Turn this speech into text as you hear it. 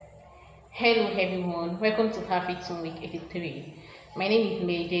Hello everyone, welcome to Afri-tunes week 83. My name is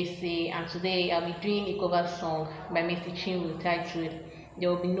May and today I'll be doing a cover song by Mr. Chinwo titled There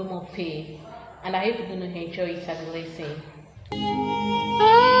Will Be No More Pain, and I hope you're going to enjoy it as a listen.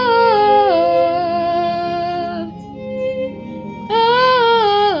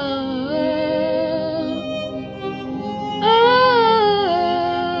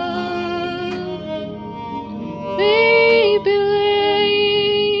 We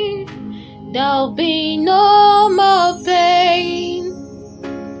believe there'll be no more pain,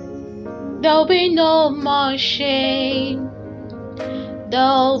 there'll be no more shame,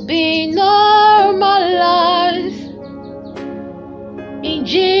 there'll be no more loss. In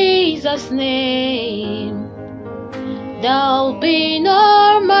Jesus' name, there'll be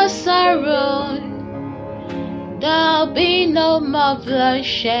no more sorrow, there'll be no more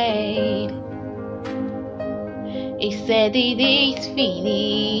bloodshed. He said it is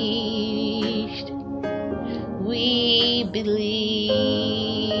finished. We believe.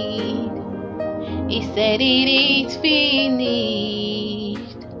 He said it is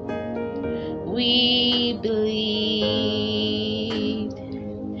finished. We believe.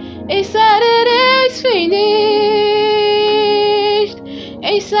 He said it is finished.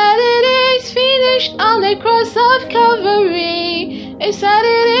 He said it is finished on the cross of Calvary. He said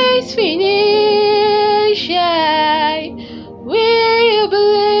it is finished. Yeah, we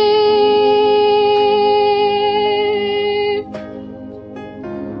believe.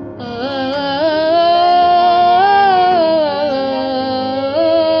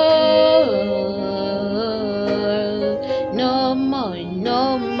 No more,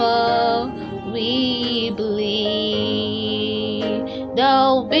 no more. We believe.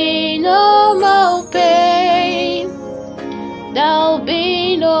 There'll be no more pain. There'll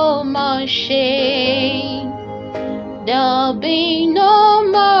be no more shame. There'll be no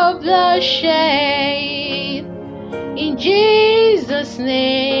more bloodshed. In Jesus'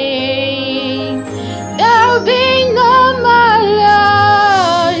 name, there'll be no more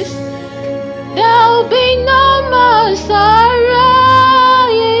loss. There'll be no more sorrow.